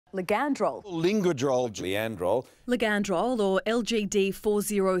Ligandrol. Ligandrol, or LGD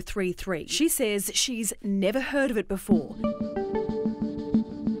 4033. She says she's never heard of it before.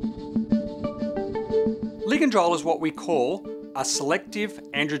 Ligandrol is what we call a selective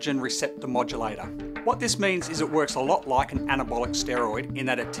androgen receptor modulator. What this means is it works a lot like an anabolic steroid in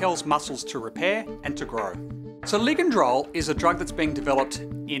that it tells muscles to repair and to grow. So Ligandrol is a drug that's being developed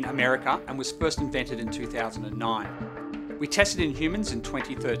in America and was first invented in 2009. We tested in humans in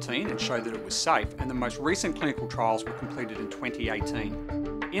 2013 and showed that it was safe, and the most recent clinical trials were completed in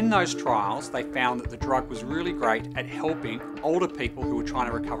 2018. In those trials, they found that the drug was really great at helping older people who were trying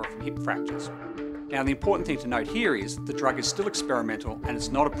to recover from hip fractures. Now, the important thing to note here is the drug is still experimental and it's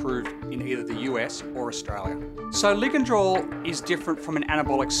not approved in either the US or Australia. So Ligandrol is different from an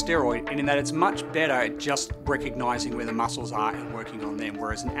anabolic steroid in that it's much better at just recognising where the muscles are and working on them,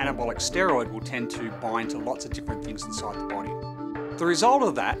 whereas an anabolic steroid will tend to bind to lots of different things inside the body. The result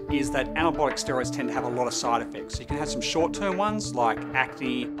of that is that anabolic steroids tend to have a lot of side effects. You can have some short-term ones like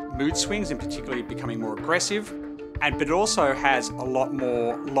acne, mood swings, and particularly becoming more aggressive. But it also has a lot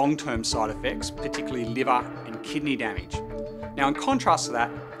more long-term side effects, particularly liver and kidney damage. Now, in contrast to that,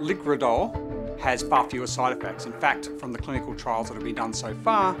 Ligandrol has far fewer side effects. In fact, from the clinical trials that have been done so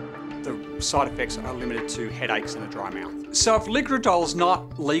far, the side effects are limited to headaches and a dry mouth. So if Ligandrol is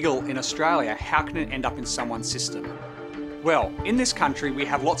not legal in Australia, how can it end up in someone's system? Well, in this country, we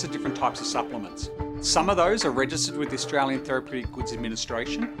have lots of different types of supplements. Some of those are registered with the Australian Therapeutic Goods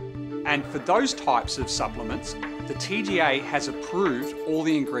Administration. And for those types of supplements, the TGA has approved all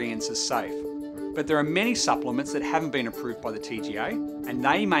the ingredients as safe. But there are many supplements that haven't been approved by the TGA, and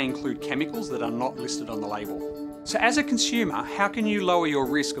they may include chemicals that are not listed on the label. So as a consumer, how can you lower your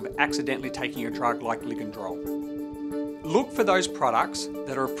risk of accidentally taking a drug like Ligandrol? Look for those products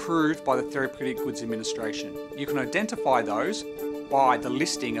that are approved by the Therapeutic Goods Administration. You can identify those by the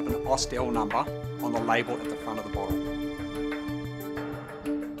listing of an AUSTL number on the label at the front of the bottle.